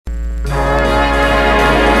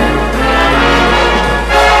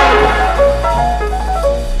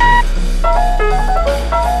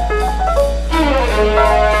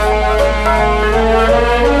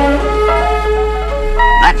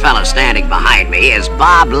behind me is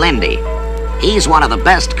Bob Lindy. He's one of the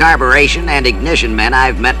best carburation and ignition men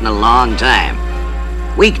I've met in a long time.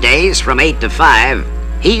 Weekdays from 8 to 5,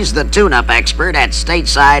 he's the tune-up expert at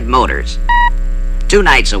Stateside Motors. 2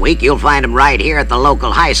 nights a week, you'll find him right here at the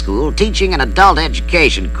local high school teaching an adult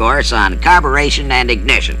education course on carburation and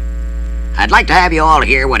ignition. I'd like to have you all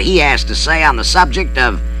hear what he has to say on the subject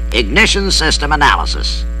of ignition system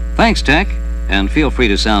analysis. Thanks, Tech, and feel free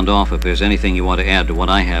to sound off if there's anything you want to add to what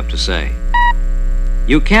I have to say.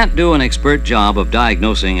 You can't do an expert job of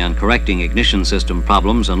diagnosing and correcting ignition system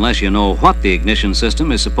problems unless you know what the ignition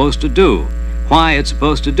system is supposed to do, why it's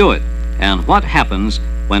supposed to do it, and what happens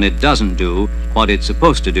when it doesn't do what it's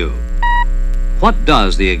supposed to do. What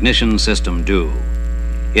does the ignition system do?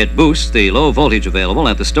 It boosts the low voltage available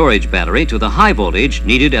at the storage battery to the high voltage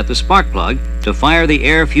needed at the spark plug to fire the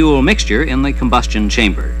air-fuel mixture in the combustion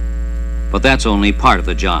chamber. But that's only part of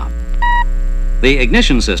the job. The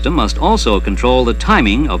ignition system must also control the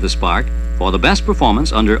timing of the spark for the best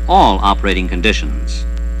performance under all operating conditions.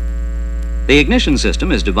 The ignition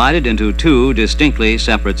system is divided into 2 distinctly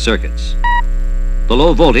separate circuits. The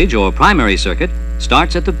low voltage or primary circuit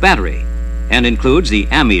starts at the battery and includes the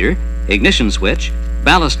ammeter, ignition switch,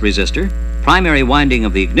 ballast resistor, primary winding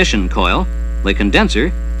of the ignition coil, the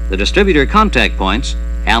condenser, the distributor contact points,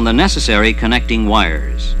 and the necessary connecting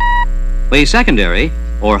wires. The secondary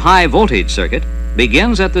or high voltage circuit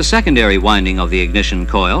begins at the secondary winding of the ignition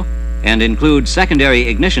coil and includes secondary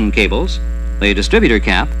ignition cables, the distributor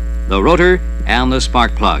cap, the rotor, and the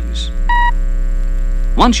spark plugs.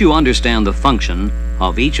 Once you understand the function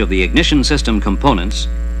of each of the ignition system components,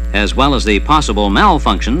 as well as the possible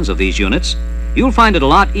malfunctions of these units, you'll find it a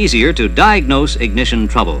lot easier to diagnose ignition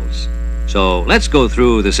troubles. So let's go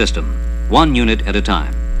through the system, 1 unit at a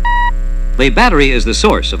time. The battery is the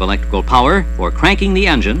source of electrical power for cranking the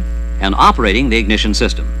engine and operating the ignition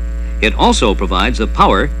system. It also provides the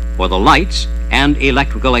power for the lights and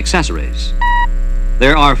electrical accessories.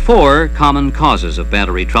 There are 4 common causes of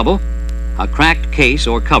battery trouble: a cracked case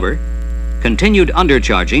or cover, continued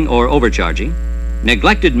undercharging or overcharging,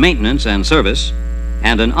 neglected maintenance and service,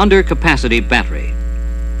 and an undercapacity battery.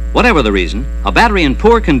 Whatever the reason, a battery in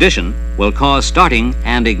poor condition will cause starting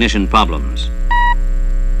and ignition problems.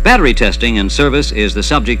 Battery testing and service is the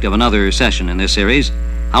subject of another session in this series.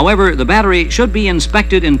 However, the battery should be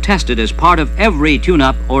inspected and tested as part of every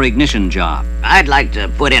tune-up or ignition job. I'd like to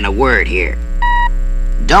put in a word here.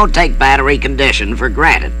 Don't take battery condition for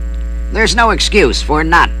granted. There's no excuse for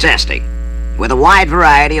not testing. With a wide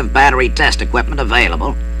variety of battery test equipment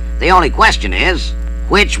available, the only question is,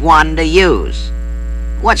 which one to use?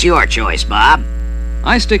 What's your choice, Bob?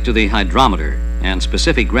 I stick to the hydrometer and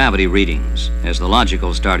specific gravity readings as the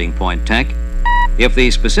logical starting point, Tech. If the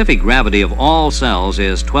specific gravity of all cells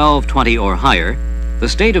is 1220 or higher, the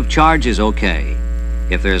state of charge is okay.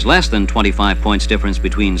 If there's less than 25 points difference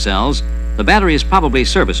between cells, the battery is probably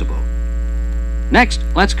serviceable. Next,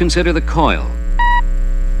 let's consider the coil.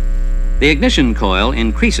 The ignition coil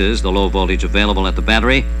increases the low voltage available at the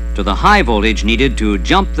battery to the high voltage needed to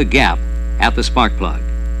jump the gap at the spark plug.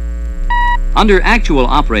 Under actual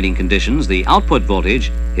operating conditions, the output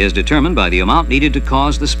voltage is determined by the amount needed to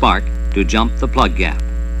cause the spark to jump the plug gap.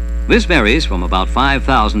 This varies from about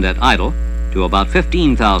 5,000 at idle to about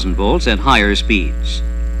 15,000 volts at higher speeds.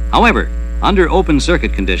 However, under open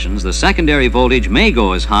circuit conditions, the secondary voltage may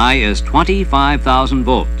go as high as 25,000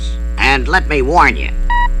 volts. And let me warn you,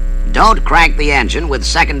 don't crank the engine with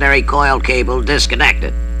secondary coil cable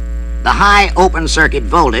disconnected. The high open circuit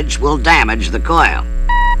voltage will damage the coil.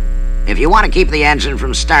 If you want to keep the engine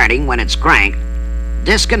from starting when it's cranked,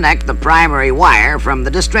 disconnect the primary wire from the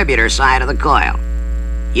distributor side of the coil.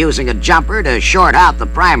 Using a jumper to short out the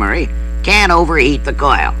primary can overheat the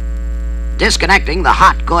coil. Disconnecting the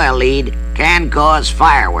hot coil lead can cause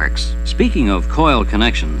fireworks. Speaking of coil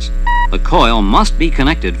connections, the coil must be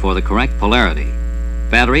connected for the correct polarity.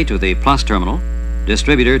 Battery to the plus terminal,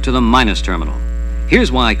 distributor to the minus terminal.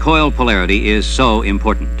 Here's why coil polarity is so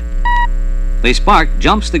important. The spark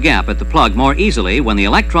jumps the gap at the plug more easily when the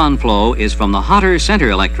electron flow is from the hotter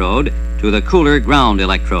center electrode to the cooler ground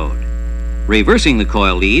electrode. Reversing the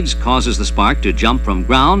coil leads causes the spark to jump from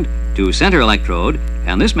ground to center electrode,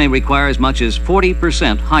 and this may require as much as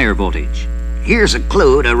 40% higher voltage. Here's a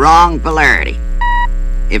clue to wrong polarity.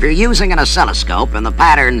 If you're using an oscilloscope and the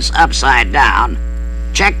pattern's upside down,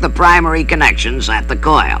 check the primary connections at the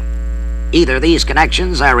coil. Either these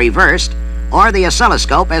connections are reversed or the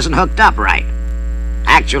oscilloscope isn't hooked up right.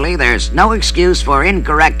 Actually, there's no excuse for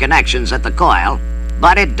incorrect connections at the coil,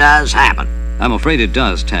 but it does happen. I'm afraid it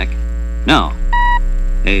does, Tech. Now,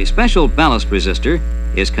 a special ballast resistor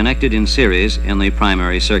is connected in series in the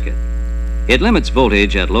primary circuit. It limits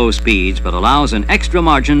voltage at low speeds but allows an extra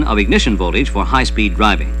margin of ignition voltage for high-speed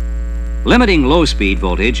driving. Limiting low-speed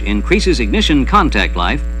voltage increases ignition contact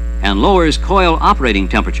life and lowers coil operating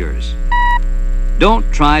temperatures.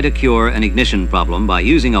 Don't try to cure an ignition problem by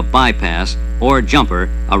using a bypass or jumper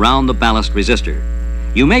around the ballast resistor.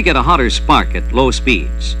 You may get a hotter spark at low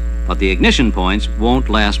speeds, but the ignition points won't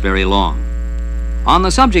last very long. On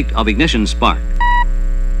the subject of ignition spark,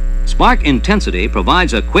 spark intensity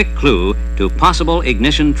provides a quick clue to possible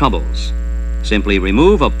ignition troubles. Simply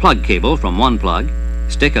remove a plug cable from one plug,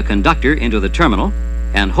 stick a conductor into the terminal,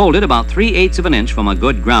 and hold it about 3/8 of an inch from a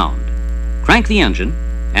good ground. Crank the engine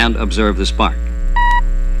and observe the spark.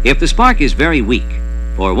 If the spark is very weak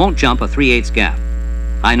or won't jump a 3/8 gap,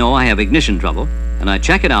 I know I have ignition trouble, and I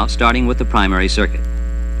check it out starting with the primary circuit.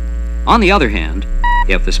 On the other hand,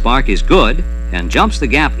 if the spark is good and jumps the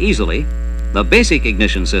gap easily, the basic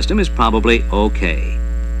ignition system is probably okay.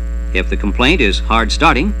 If the complaint is hard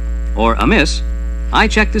starting or amiss, I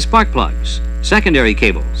check the spark plugs, secondary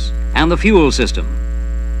cables, and the fuel system.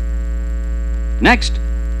 Next,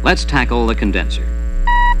 let's tackle the condenser.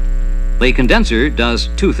 The condenser does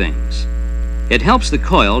two things. It helps the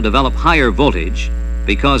coil develop higher voltage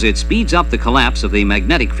because it speeds up the collapse of the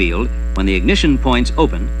magnetic field when the ignition points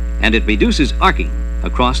open, and it reduces arcing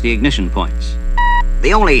across the ignition points.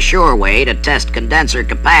 The only sure way to test condenser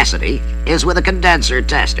capacity is with a condenser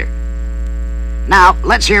tester. Now,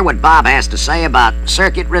 let's hear what Bob has to say about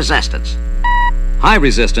circuit resistance. High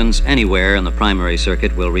resistance anywhere in the primary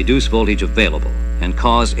circuit will reduce voltage available and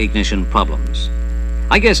cause ignition problems.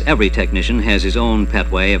 I guess every technician has his own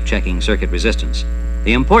pet way of checking circuit resistance.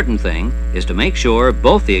 The important thing is to make sure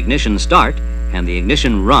both the ignition start and the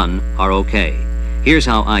ignition run are okay. Here's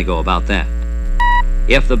how I go about that.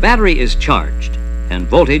 If the battery is charged and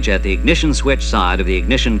voltage at the ignition switch side of the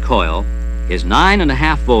ignition coil is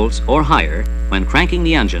 9.5 volts or higher when cranking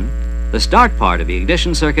the engine, the start part of the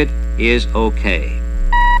ignition circuit is okay.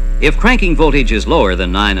 If cranking voltage is lower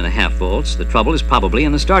than 9.5 volts, the trouble is probably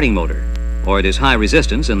in the starting motor, or it is high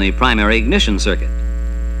resistance in the primary ignition circuit.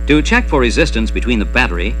 To check for resistance between the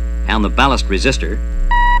battery and the ballast resistor,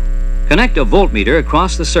 connect a voltmeter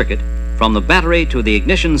across the circuit from the battery to the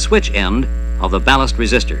ignition switch end of the ballast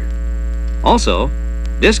resistor. Also,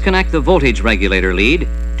 disconnect the voltage regulator lead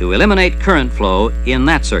to eliminate current flow in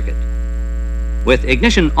that circuit. With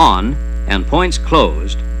ignition on and points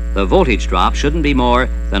closed, the voltage drop shouldn't be more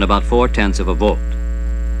than about 0.4 of a volt.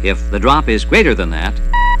 If the drop is greater than that,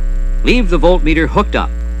 leave the voltmeter hooked up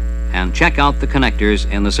and check out the connectors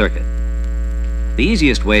in the circuit. The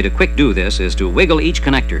easiest way to quick do this is to wiggle each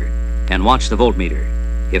connector and watch the voltmeter.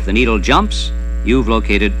 If the needle jumps, you've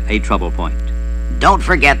located a trouble point. Don't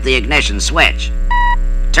forget the ignition switch.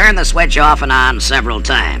 Turn the switch off and on several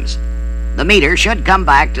times. The meter should come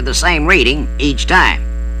back to the same reading each time.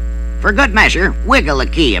 For good measure, wiggle the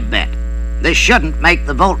key a bit. This shouldn't make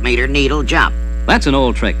the voltmeter needle jump. That's an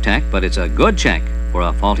old trick, Tech, but it's a good check for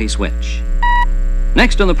a faulty switch.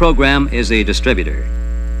 Next on the program is the distributor.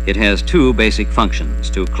 It has two basic functions: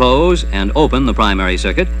 to close and open the primary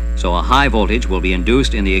circuit so a high voltage will be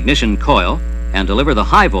induced in the ignition coil and deliver the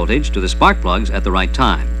high voltage to the spark plugs at the right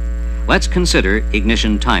time. Let's consider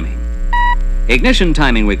ignition timing. Ignition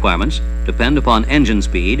timing requirements depend upon engine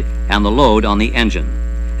speed and the load on the engine.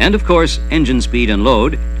 And of course, engine speed and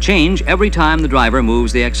load change every time the driver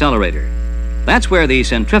moves the accelerator. That's where the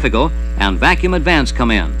centrifugal and vacuum advance come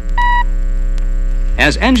in.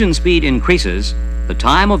 As engine speed increases, the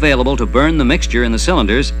time available to burn the mixture in the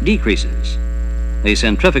cylinders decreases. The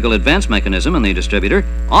centrifugal advance mechanism in the distributor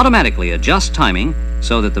automatically adjusts timing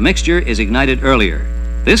so that the mixture is ignited earlier.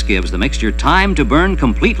 This gives the mixture time to burn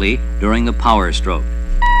completely during the power stroke.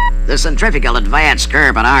 The centrifugal advance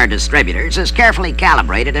curve on our distributors is carefully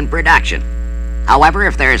calibrated in production. However,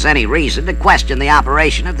 if there is any reason to question the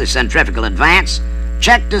operation of the centrifugal advance,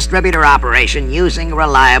 check distributor operation using a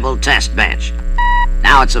reliable test bench.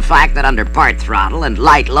 Now, it's a fact that under part throttle and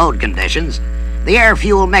light load conditions, the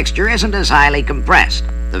air-fuel mixture isn't as highly compressed.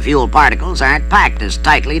 The fuel particles aren't packed as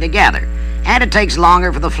tightly together, and it takes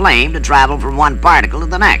longer for the flame to travel from one particle to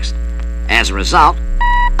the next. As a result,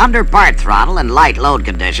 under part throttle and light load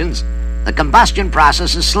conditions, the combustion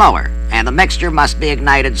process is slower, and the mixture must be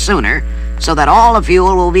ignited sooner so that all the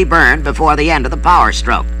fuel will be burned before the end of the power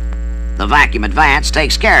stroke. The vacuum advance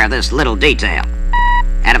takes care of this little detail.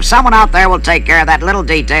 And if someone out there will take care of that little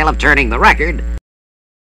detail of turning the record,